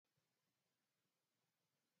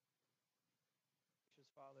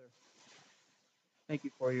Father, thank you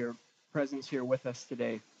for your presence here with us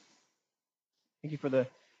today. Thank you for the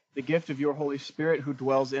gift of your Holy Spirit who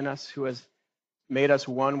dwells in us, who has made us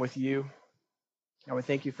one with you. And we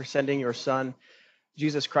thank you for sending your Son,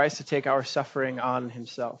 Jesus Christ, to take our suffering on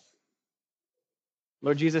himself.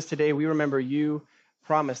 Lord Jesus, today we remember you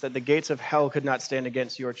promised that the gates of hell could not stand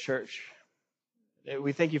against your church.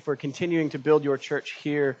 We thank you for continuing to build your church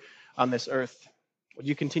here on this earth. Would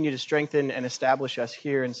you continue to strengthen and establish us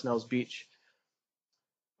here in Snells Beach?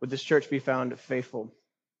 Would this church be found faithful?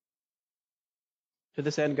 To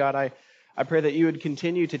this end, God, I pray that you would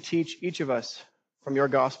continue to teach each of us from your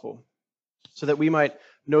gospel so that we might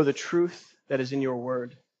know the truth that is in your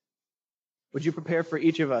word. Would you prepare for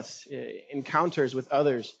each of us encounters with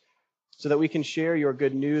others so that we can share your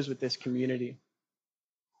good news with this community?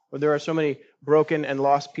 Lord, there are so many broken and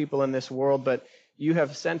lost people in this world, but you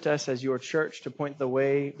have sent us as your church to point the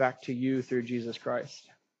way back to you through Jesus Christ.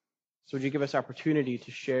 So would you give us opportunity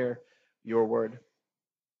to share your word?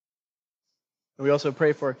 And we also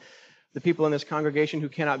pray for the people in this congregation who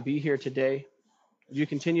cannot be here today. Would you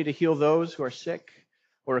continue to heal those who are sick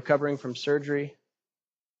or recovering from surgery?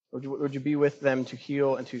 Would you be with them to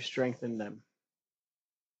heal and to strengthen them?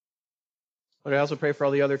 Lord, I also pray for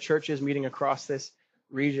all the other churches meeting across this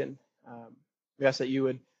region. We ask that you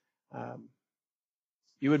would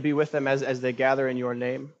be with them as they gather in your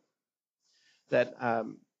name, that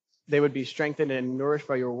they would be strengthened and nourished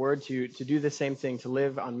by your word to do the same thing, to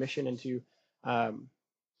live on mission and to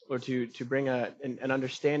bring an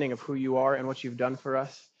understanding of who you are and what you've done for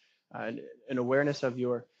us, an awareness of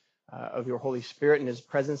your Holy Spirit and his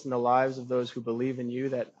presence in the lives of those who believe in you,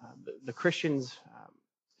 that the Christians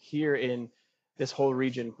here in this whole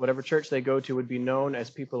region, whatever church they go to, would be known as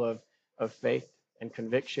people of faith and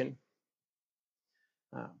conviction.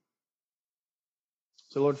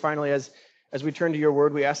 So Lord, finally, as we turn to your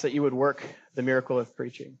word, we ask that you would work the miracle of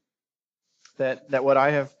preaching, that what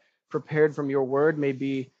I have prepared from your word may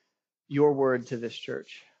be your word to this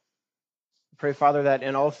church. I pray, Father, that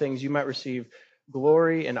in all things you might receive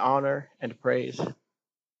glory and honor and praise.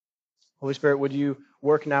 Holy Spirit, would you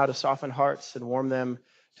work now to soften hearts and warm them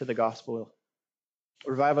to the gospel?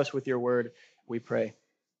 Revive us with your word, we pray.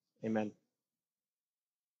 Amen.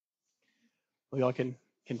 We all can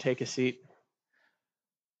take a seat.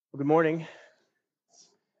 Well, good morning.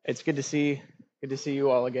 It's good to see you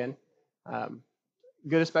all again.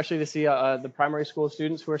 Good especially to see the primary school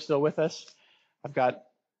students who are still with us. I've got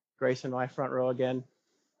Grace in my front row again.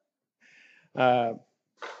 And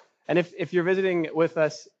if you're visiting with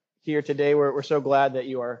us here today, we're so glad that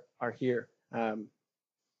you are here. I'm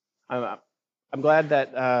glad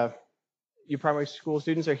that you primary school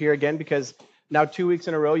students are here again, because now 2 weeks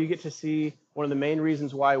in a row you get to see one of the main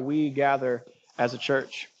reasons why we gather as a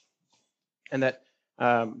church, and that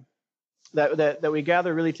we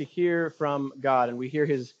gather really to hear from God, and we hear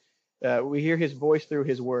his voice through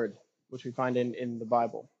his word, which we find in the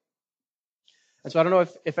Bible. And so I don't know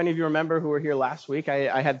if any of you remember who were here last week.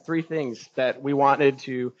 I had 3 things that we wanted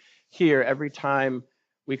to hear every time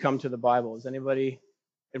we come to the Bible. Does anybody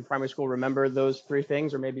in primary school remember those 3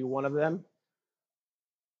 things, or maybe one of them?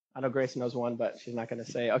 I know Grace knows one, but she's not going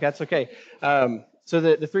to say. Okay, that's okay. So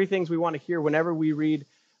the 3 things we want to hear whenever we read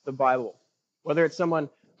the Bible, whether it's someone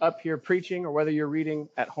up here preaching or whether you're reading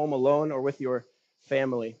at home alone or with your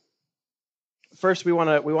family. First, we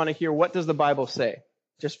want to hear, what does the Bible say?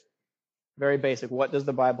 Just very basic. What does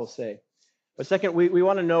the Bible say? But second, we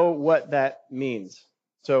want to know what that means.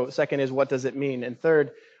 So second is, what does it mean? And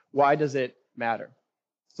third, why does it matter?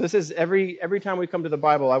 So this is every time we come to the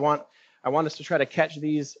Bible, I want us to try to catch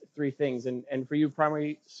these 3 things. And for you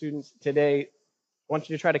primary students today, I want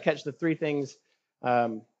you to try to catch the 3 things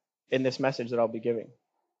in this message that I'll be giving.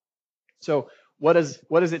 So what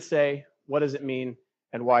does it say? What does it mean?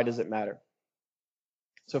 And why does it matter?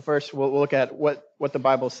 So first, we'll look at what the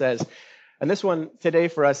Bible says. And this one today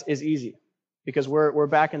for us is easy, because we're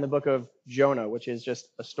back in the book of Jonah, which is just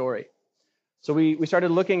a story. So we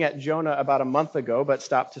started looking at Jonah about a month ago, but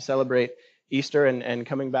stopped to celebrate Easter and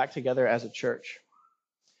coming back together as a church.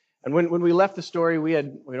 And when we left the story,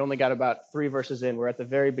 we'd only got about 3 verses in. We're at the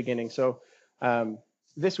very beginning. So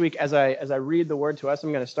this week, as I read the word to us,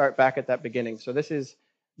 I'm going to start back at that beginning. So this is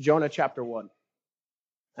Jonah chapter 1.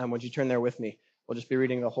 Would you turn there with me? We'll just be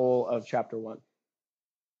reading the whole of chapter 1.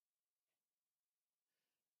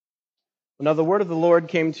 Now the word of the Lord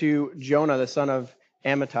came to Jonah, the son of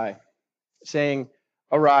Amittai, saying,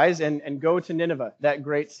 "Arise and go to Nineveh, that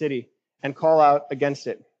great city, and call out against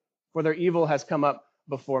it, for their evil has come up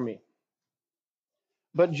before me."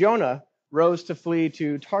 But Jonah rose to flee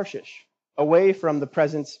to Tarshish, away from the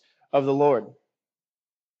presence of the Lord.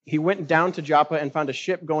 He went down to Joppa and found a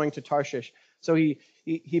ship going to Tarshish. So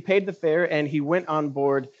he paid the fare and he went on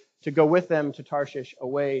board to go with them to Tarshish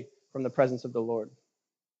away from the presence of the Lord.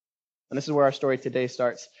 And this is where our story today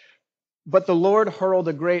starts. But the Lord hurled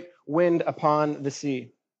a great wind upon the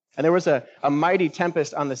sea, and there was a mighty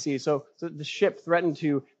tempest on the sea. So the ship threatened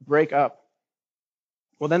to break up.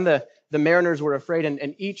 Well, then the mariners were afraid,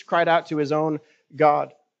 and each cried out to his own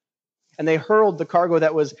God. And they hurled the cargo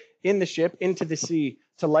that was in the ship into the sea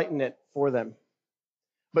to lighten it for them.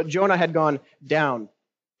 But Jonah had gone down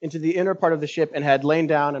into the inner part of the ship and had lain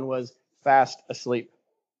down and was fast asleep.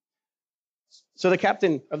 So the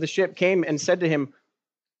captain of the ship came and said to him,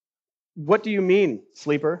 "What do you mean,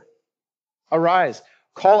 sleeper? Arise,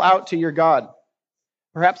 call out to your God.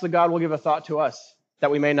 Perhaps the God will give a thought to us,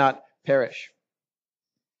 that we may not perish."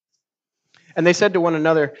 And they said to one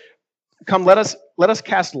another, "Come, let us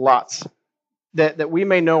cast lots, that we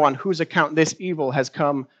may know on whose account this evil has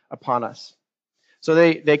come upon us." So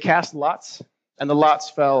they cast lots, and the lots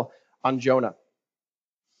fell on Jonah.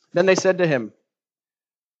 Then they said to him,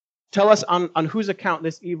 "Tell us on whose account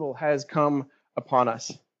this evil has come upon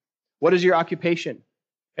us. What is your occupation,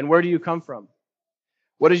 and where do you come from?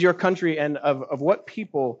 What is your country, and of what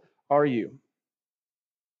people are you?"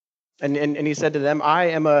 And he said to them, "I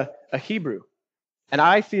am a Hebrew, and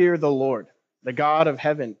I fear the Lord, the God of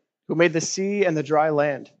heaven, who made the sea and the dry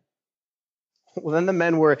land." Well, then the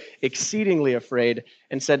men were exceedingly afraid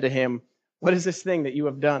and said to him, "What is this thing that you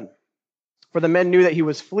have done?" For the men knew that he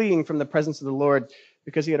was fleeing from the presence of the Lord,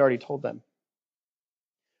 because he had already told them.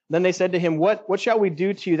 Then they said to him, What shall we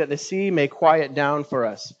do to you that the sea may quiet down for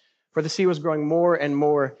us? For the sea was growing more and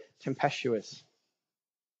more tempestuous.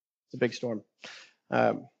 It's a big storm.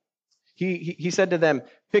 He said to them,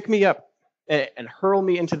 "Pick me up and hurl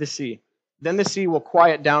me into the sea. Then the sea will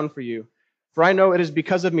quiet down for you. For I know it is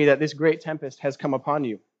because of me that this great tempest has come upon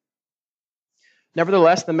you."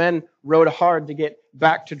 Nevertheless, the men rowed hard to get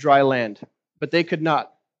back to dry land, but they could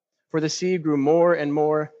not, for the sea grew more and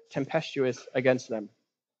more tempestuous against them.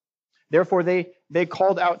 Therefore they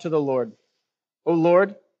called out to the Lord, "O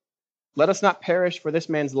Lord, let us not perish for this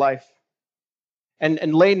man's life,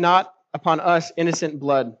 and lay not upon us innocent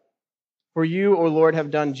blood. For you, O Lord,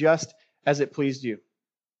 have done just as it pleased you."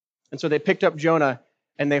 And so they picked up Jonah,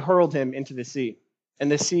 and they hurled him into the sea,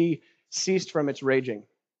 and the sea ceased from its raging.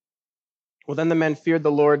 Well, then the men feared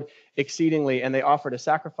the Lord exceedingly, and they offered a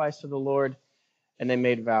sacrifice to the Lord, and they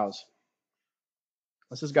made vows.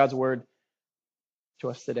 This is God's word to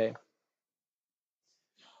us today.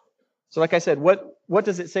 So like I said, what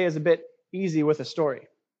does it say is a bit easy with a story?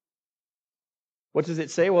 What does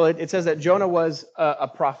it say? Well, it says that Jonah was a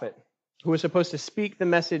prophet who was supposed to speak the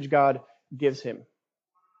message God gives him.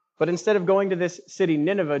 But instead of going to this city,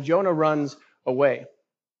 Nineveh, Jonah runs away.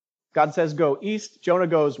 God says, "Go east," Jonah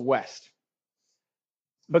goes west.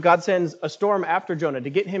 But God sends a storm after Jonah to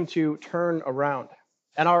get him to turn around.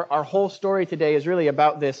 And our whole story today is really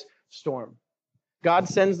about this storm. God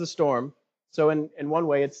sends the storm, so in one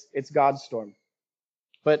way it's God's storm.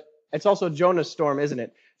 But it's also Jonah's storm, isn't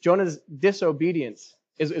it? Jonah's disobedience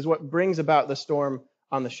is what brings about the storm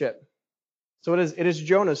on the ship. So it is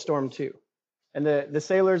Jonah's storm too. And the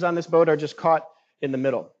sailors on this boat are just caught in the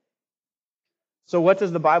middle. So what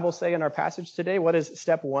does the Bible say in our passage today? What is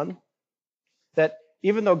step one? That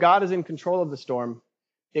even though God is in control of the storm,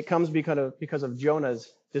 it comes because of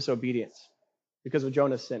Jonah's disobedience, because of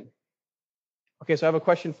Jonah's sin. Okay, so I have a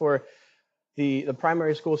question for the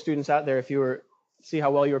primary school students out there. If you were see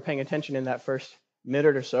how well you were paying attention in that first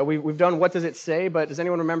minute or so. We've done what does it say, but does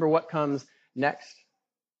anyone remember what comes next?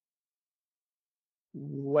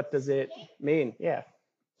 What does it mean? Yeah.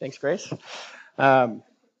 Thanks, Grace. So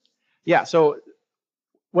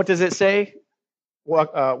what does it say?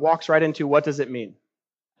 Walks right into what does it mean?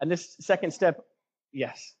 And this second step,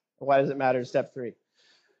 yes. Why does it matter? Step 3.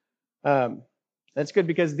 That's good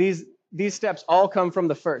because these steps all come from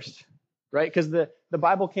the first, right? Because the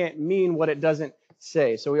Bible can't mean what it doesn't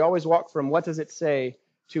say. So we always walk from what does it say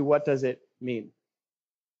to what does it mean.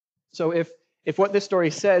 So if what this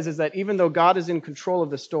story says is that even though God is in control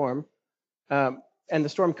of the storm, and the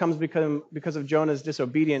storm comes because of Jonah's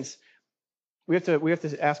disobedience, we have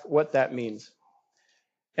to ask what that means.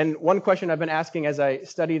 And one question I've been asking as I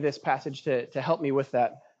study this passage to help me with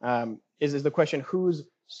that is the question, whose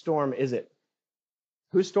storm is it?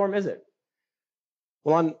 Whose storm is it?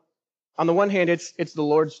 Well, on the one hand, it's the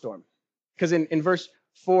Lord's storm. Because in verse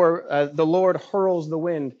 4, the Lord hurls the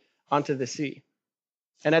wind onto the sea.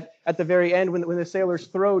 And at the very end, when the sailors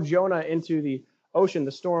throw Jonah into the ocean,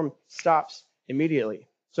 the storm stops immediately.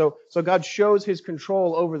 So God shows his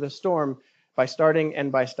control over the storm by starting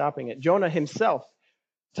and by stopping it. Jonah himself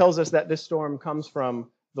tells us that this storm comes from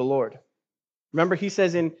the Lord. Remember, he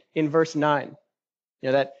says in verse 9,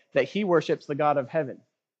 that he worships the God of heaven.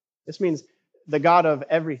 This means the God of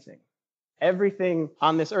everything. Everything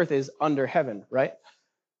on this earth is under heaven, right?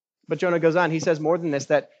 But Jonah goes on, he says more than this,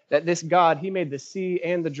 that this God, he made the sea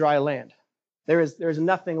and the dry land. There is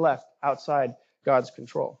nothing left outside God's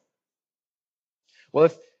control. Well,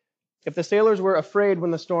 if the sailors were afraid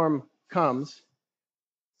when the storm comes,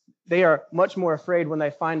 they are much more afraid when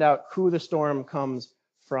they find out who the storm comes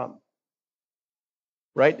from.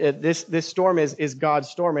 Right? This storm is God's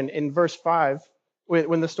storm. And in verse 5,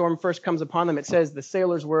 when the storm first comes upon them, it says the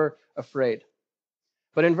sailors were afraid.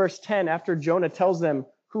 But in verse 10, after Jonah tells them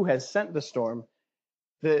who has sent the storm,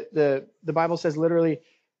 the Bible says literally,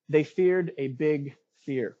 they feared a big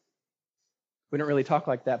fear. We don't really talk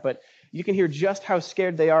like that, but you can hear just how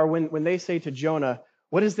scared they are when they say to Jonah,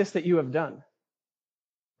 "What is this that you have done?"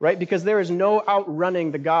 Right? Because there is no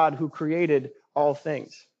outrunning the God who created all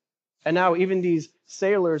things. And now even these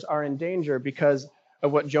sailors are in danger because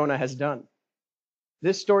of what Jonah has done.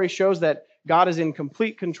 This story shows that God is in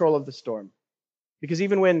complete control of the storm. Because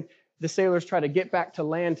even when the sailors try to get back to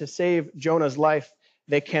land to save Jonah's life,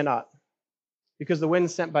 they cannot. Because the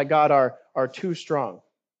winds sent by God are too strong.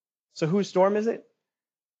 So whose storm is it?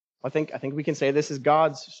 I think we can say this is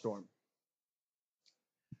God's storm.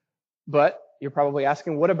 But you're probably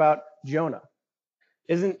asking, what about Jonah?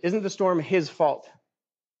 Isn't the storm his fault?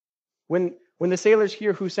 When the sailors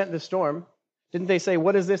hear who sent the storm, didn't they say,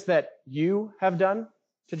 "What is this that you have done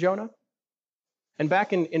to Jonah?" And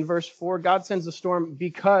back in verse 4, God sends the storm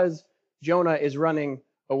because Jonah is running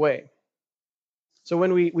away. So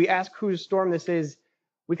when we ask whose storm this is,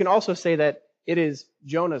 we can also say that it is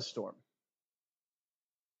Jonah's storm.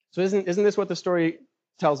 So isn't this what the story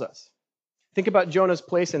tells us? Think about Jonah's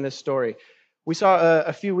place in this story. We saw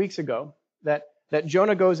a few weeks ago that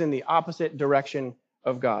Jonah goes in the opposite direction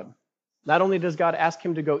of God. Not only does God ask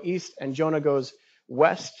him to go east and Jonah goes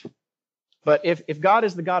west, but if God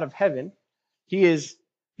is the God of heaven, he is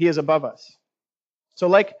above us. So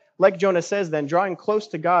like Jonah says then, drawing close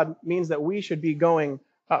to God means that we should be going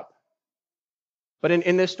up. But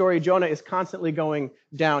in this story, Jonah is constantly going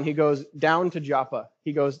down. He goes down to Joppa.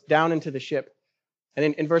 He goes down into the ship.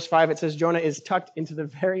 And in verse 5, it says Jonah is tucked into the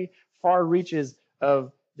very far reaches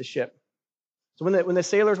of the ship. So when the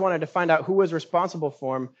sailors wanted to find out who was responsible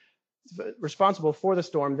for the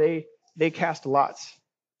storm, they cast lots.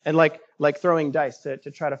 And like throwing dice to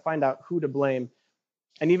try to find out who to blame.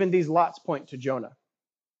 And even these lots point to Jonah.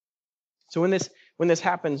 So when this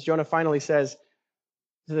happens, Jonah finally says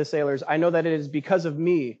to the sailors, "I know that it is because of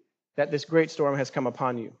me that this great storm has come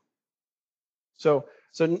upon you." So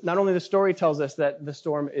not only the story tells us that the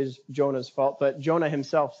storm is Jonah's fault, but Jonah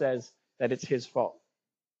himself says that it's his fault.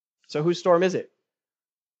 So whose storm is it?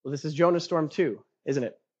 Well, this is Jonah's storm too, isn't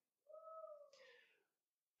it?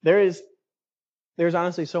 There's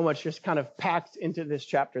honestly so much just kind of packed into this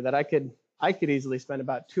chapter that I could easily spend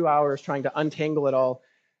about 2 hours trying to untangle it all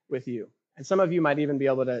with you. And some of you might even be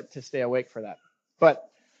able to stay awake for that. But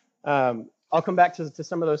I'll come back to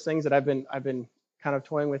some of those things that I've been kind of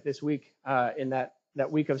toying with this week in that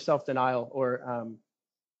week of self-denial or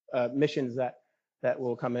missions that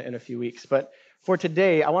will come in a few weeks. But for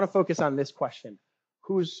today, I want to focus on this question: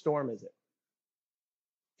 whose storm is it?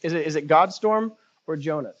 Is it God's storm or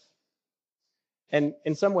Jonah's? And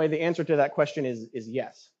in some way, the answer to that question is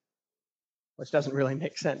yes, which doesn't really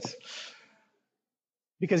make sense.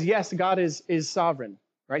 Because yes, God is sovereign,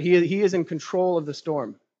 right? He is in control of the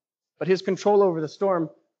storm. But his control over the storm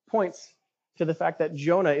points to the fact that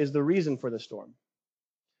Jonah is the reason for the storm.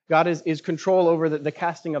 God is control over the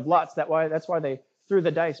casting of lots. That's why they threw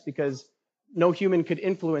the dice, because no human could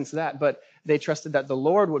influence that, but they trusted that the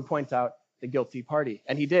Lord would point out the guilty party,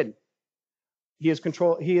 and he did. He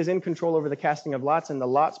is in control over the casting of lots, and the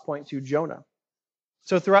lots point to Jonah.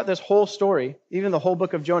 So throughout this whole story, even the whole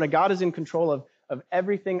book of Jonah, God is in control of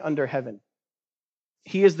everything under heaven.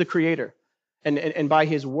 He is the creator. And by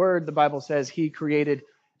his word, the Bible says he created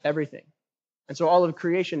everything. And so all of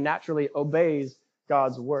creation naturally obeys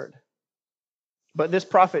God's word. But this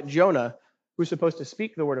prophet Jonah, who's supposed to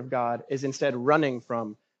speak the word of God, is instead running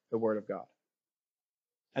from the word of God.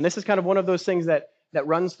 And this is kind of one of those things that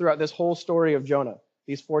runs throughout this whole story of Jonah,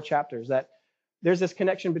 these 4 chapters, that there's this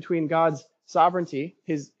connection between God's sovereignty,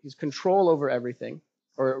 his control over everything,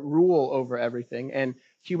 or rule over everything, and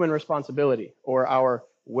human responsibility, or our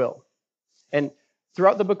will. And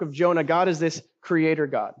throughout the book of Jonah, God is this creator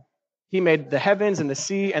God. He made the heavens and the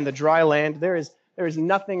sea and the dry land. There is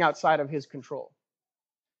nothing outside of his control.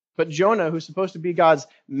 But Jonah, who's supposed to be God's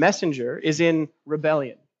messenger, is in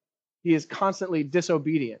rebellion. He is constantly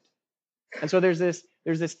disobedient. And so there's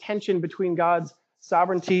this tension between God's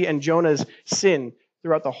sovereignty and Jonah's sin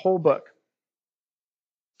throughout the whole book.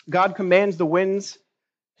 God commands the winds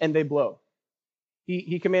and they blow.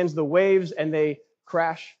 He commands the waves and they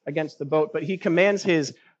crash against the boat, but he commands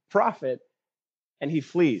his prophet and he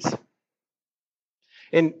flees.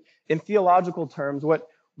 In theological terms,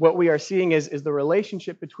 what we are seeing is the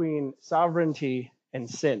relationship between sovereignty and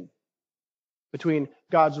sin, between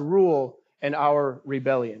God's rule and our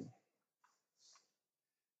rebellion.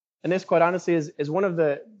 And this, quite honestly, is one of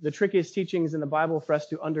the trickiest teachings in the Bible for us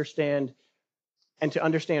to understand and to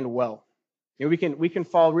understand well. You know, we can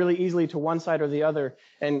fall really easily to one side or the other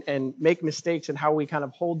and make mistakes in how we kind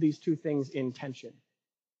of hold these two things in tension.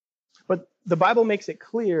 But the Bible makes it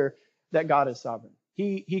clear that God is sovereign.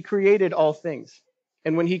 He created all things.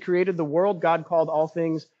 And when he created the world, God called all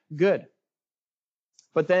things good.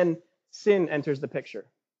 But then sin enters the picture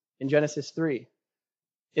in Genesis 3.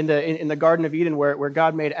 In the Garden of Eden where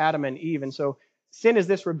God made Adam and Eve. And so sin is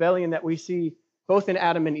this rebellion that we see both in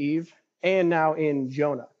Adam and Eve and now in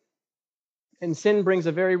Jonah. And sin brings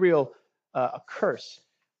a very real a curse.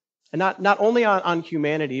 And not only on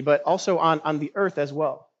humanity, but also on the earth as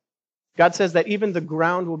well. God says that even the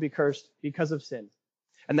ground will be cursed because of sin.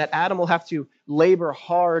 And that Adam will have to labor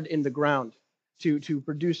hard in the ground to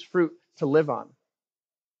produce fruit to live on.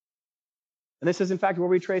 And this is in fact where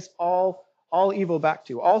we trace all evil back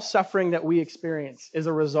to. All suffering that we experience is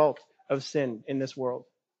a result of sin in this world.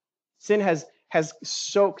 Sin has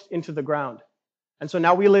soaked into the ground. And so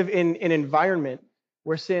now we live in an environment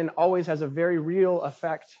where sin always has a very real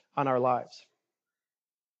effect on our lives.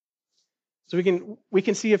 So we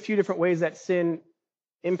can see a few different ways that sin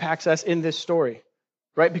impacts us in this story,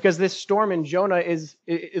 right? Because this storm in Jonah is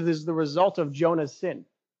the result of Jonah's sin.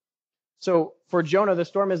 So for Jonah, the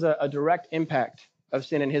storm is a direct impact of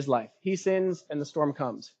sin in his life. He sins and the storm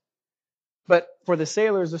comes. But for the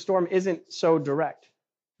sailors, the storm isn't so direct.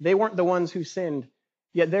 They weren't the ones who sinned,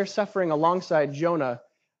 yet they're suffering alongside Jonah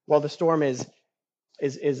while the storm is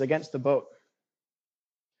against the boat.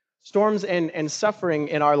 Storms and suffering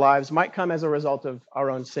in our lives might come as a result of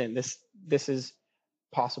our own sin. This is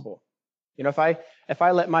possible. You know, if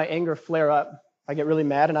I let my anger flare up, I get really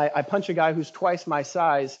mad and I punch a guy who's twice my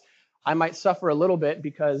size, I might suffer a little bit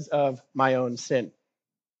because of my own sin.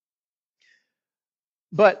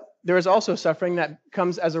 But there is also suffering that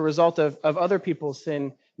comes as a result of other people's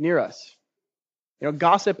sin near us. You know,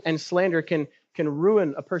 gossip and slander can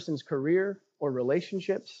ruin a person's career or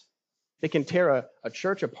relationships. They can tear a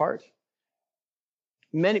church apart.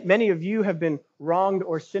 Many of you have been wronged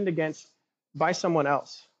or sinned against by someone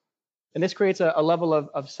else. And this creates a level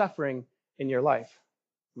of suffering in your life.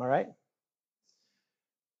 Am I right?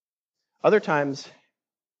 Other times,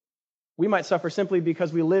 we might suffer simply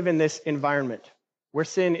because we live in this environment where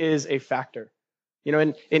sin is a factor, you know,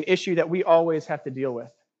 an issue that we always have to deal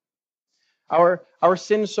with. Our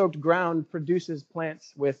sin-soaked ground produces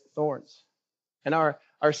plants with thorns, and our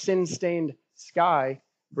sin-stained sky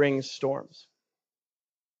brings storms.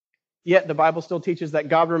 Yet the Bible still teaches that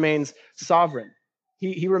God remains sovereign.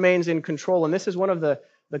 He remains in control, and this is one of the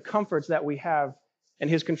comforts that we have in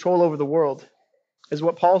his control over the world, is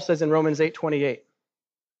what Paul says in Romans 8:28,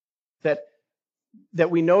 that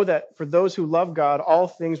we know that for those who love God, all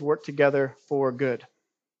things work together for good.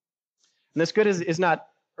 And this good is not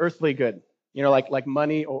earthly good, you know, like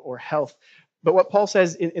money or health. But what Paul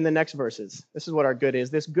says in the next verses, this is what our good is.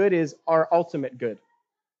 This good is our ultimate good.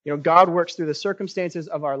 You know, God works through the circumstances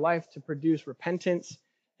of our life to produce repentance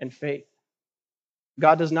and faith.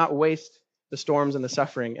 God does not waste the storms and the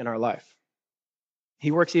suffering in our life. He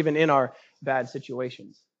works even in our bad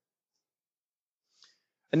situations.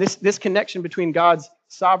 And this connection between God's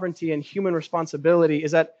sovereignty and human responsibility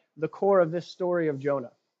is at the core of this story of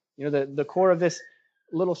Jonah. You know, the core of this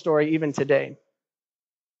little story even today.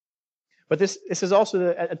 But this is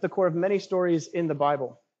also at the core of many stories in the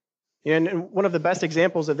Bible. And one of the best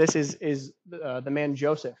examples of this is the man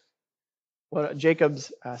Joseph,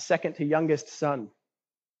 Jacob's second to youngest son.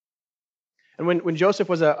 And when Joseph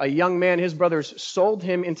was a young man, his brothers sold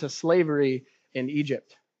him into slavery in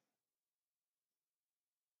Egypt.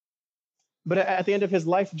 But at the end of his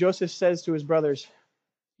life, Joseph says to his brothers,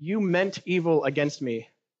 "You meant evil against me,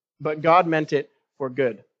 but God meant it for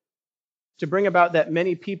good, to bring about that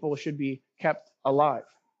many people should be kept alive."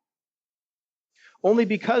 Only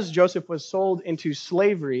because Joseph was sold into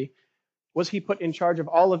slavery was he put in charge of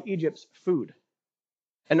all of Egypt's food.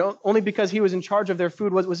 And only because he was in charge of their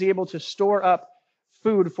food was he able to store up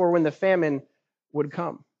food for when the famine would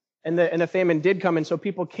come. And the famine did come, and so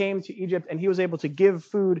people came to Egypt, and he was able to give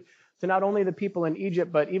food to not only the people in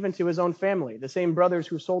Egypt, but even to his own family. The same brothers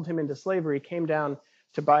who sold him into slavery came down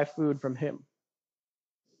to buy food from him.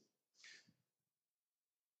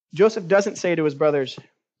 Joseph doesn't say to his brothers,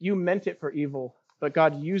 "You meant it for evil, but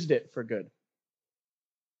God used it for good."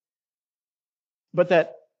 But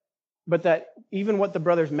that even what the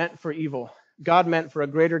brothers meant for evil, God meant for a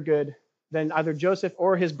greater good than either Joseph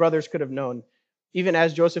or his brothers could have known, even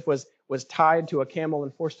as Joseph was tied to a camel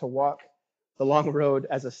and forced to walk the long road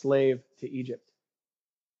as a slave to Egypt.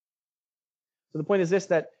 So the point is this,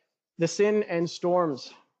 that the sin and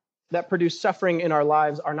storms that produce suffering in our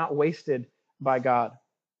lives are not wasted by God.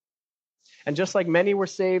 And just like many were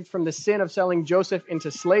saved from the sin of selling Joseph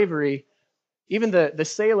into slavery, even the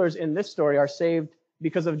sailors in this story are saved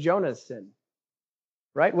because of Jonah's sin.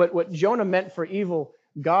 Right? What Jonah meant for evil,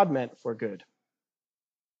 God meant for good.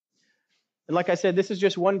 And like I said, this is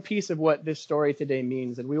just one piece of what this story today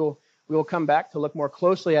means. And we will come back to look more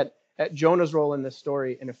closely at Jonah's role in this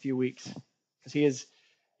story in a few weeks. Because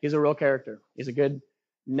he's a real character. He's a good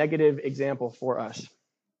negative example for us.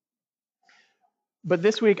 But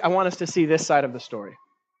this week, I want us to see this side of the story.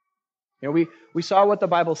 You know, we saw what the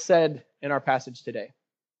Bible said in our passage today,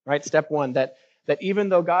 right? Step one, that even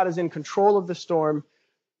though God is in control of the storm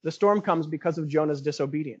comes because of Jonah's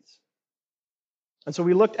disobedience. And so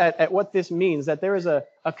we looked at what this means, that there is a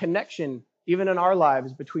connection, even in our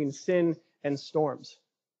lives, between sin and storms.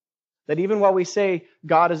 That even while we say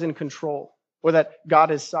God is in control, or that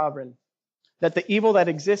God is sovereign, that the evil that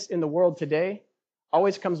exists in the world today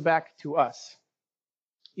always comes back to us.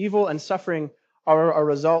 Evil and suffering are a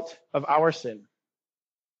result of our sin.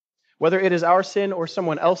 Whether it is our sin or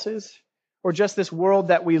someone else's, or just this world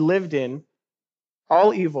that we lived in,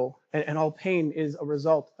 all evil and all pain is a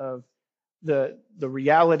result of the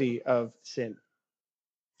reality of sin.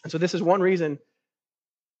 And so this is one reason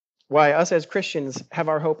why us as Christians have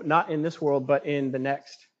our hope not in this world, but in the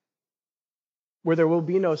next, where there will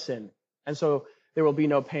be no sin, and so there will be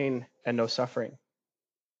no pain and no suffering.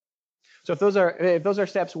 So if those are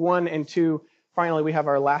steps 1 and 2, finally we have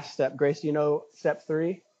our last step. Grace, do you know step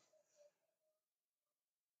 3?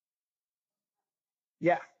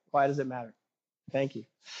 Yeah. Why does it matter? Thank you.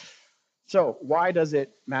 So why does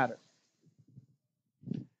it matter?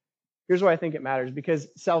 Here's why I think it matters. Because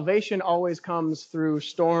salvation always comes through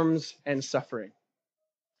storms and suffering.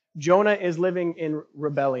 Jonah is living in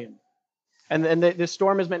rebellion. And this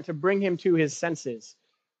storm is meant to bring him to his senses.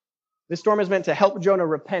 This storm is meant to help Jonah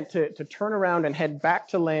repent, to turn around and head back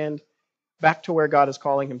to land, back to where God is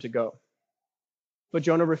calling him to go. But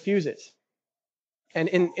Jonah refuses. And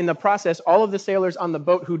in the process, all of the sailors on the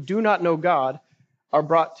boat who do not know God are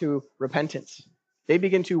brought to repentance. They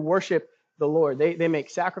begin to worship the Lord. They make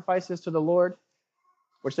sacrifices to the Lord,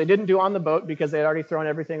 which they didn't do on the boat because they had already thrown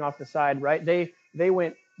everything off the side, right? They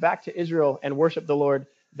went back to Israel and worshiped the Lord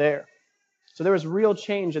there. So there was real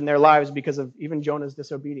change in their lives because of even Jonah's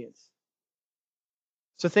disobedience.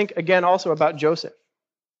 So think again also about Joseph.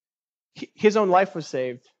 His own life was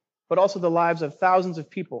saved, but also the lives of thousands of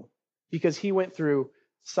people because he went through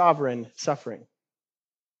sovereign suffering.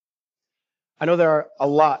 I know there are a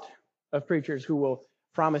lot of preachers who will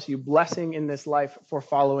promise you blessing in this life for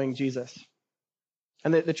following Jesus.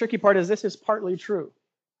 And the tricky part is this is partly true,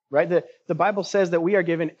 right? The Bible says that we are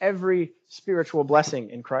given every spiritual blessing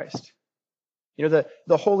in Christ. You know,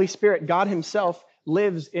 the Holy Spirit, God himself,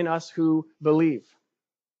 lives in us who believe.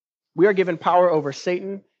 We are given power over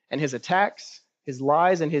Satan and his attacks, his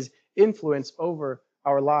lies, and his influence over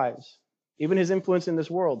our lives, even his influence in this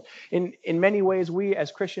world. In many ways, we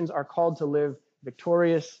as Christians are called to live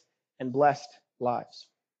victorious and blessed lives.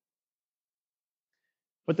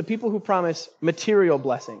 But the people who promise material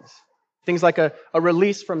blessings, things like a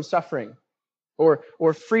release from suffering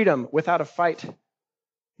or freedom without a fight,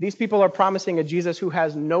 these people are promising a Jesus who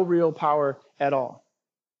has no real power at all.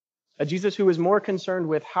 A Jesus who is more concerned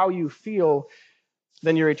with how you feel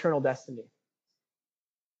than your eternal destiny.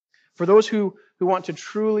 For those who want to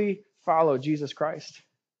truly follow Jesus Christ,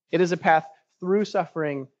 it is a path through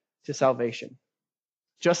suffering to salvation.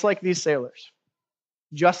 Just like these sailors,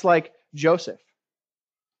 just like Joseph,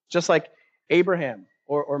 just like Abraham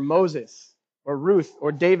or Moses or Ruth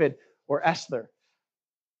or David or Esther,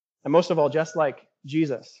 and most of all, just like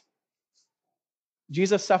Jesus.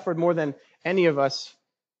 Jesus suffered more than any of us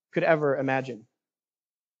could ever imagine.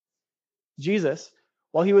 Jesus,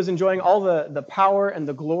 while he was enjoying all the power and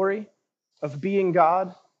the glory of being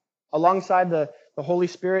God alongside the Holy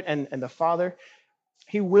Spirit and the Father,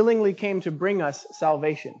 he willingly came to bring us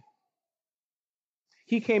salvation.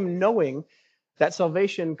 He came knowing that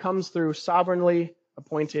salvation comes through sovereignly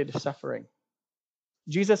appointed suffering.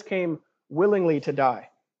 Jesus came willingly to die,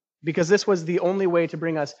 because this was the only way to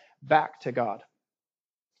bring us back to God.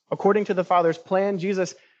 According to the Father's plan,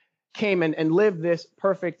 Jesus came and lived this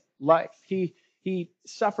perfect life. He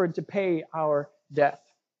suffered to pay our death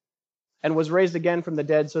and was raised again from the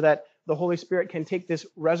dead so that the Holy Spirit can take this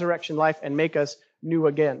resurrection life and make us new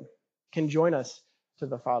again, can join us to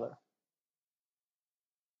the Father.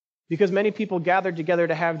 Because many people gathered together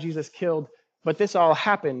to have Jesus killed, but this all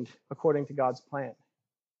happened according to God's plan.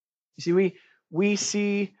 You see, we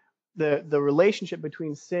see the relationship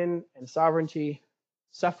between sin and sovereignty,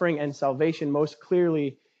 suffering and salvation most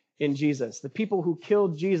clearly in Jesus. The people who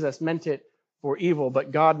killed Jesus meant it for evil,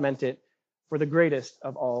 but God meant it for the greatest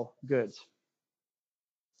of all goods.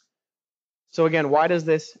 So again, why does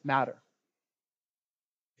this matter?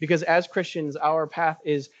 Because as Christians, our path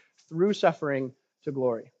is through suffering to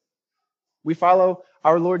glory. We follow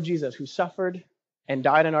our Lord Jesus, who suffered and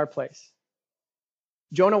died in our place.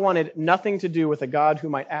 Jonah wanted nothing to do with a God who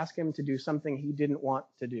might ask him to do something he didn't want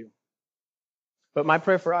to do. But my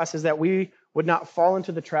prayer for us is that we would not fall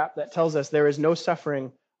into the trap that tells us there is no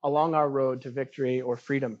suffering along our road to victory or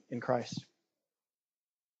freedom in Christ.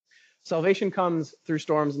 Salvation comes through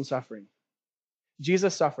storms and suffering.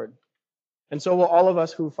 Jesus suffered, and so will all of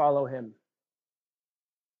us who follow him.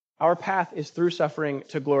 Our path is through suffering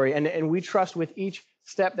to glory, and we trust with each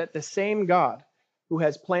step that the same God who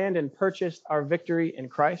has planned and purchased our victory in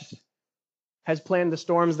Christ has planned the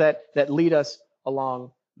storms that lead us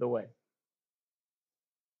along the way.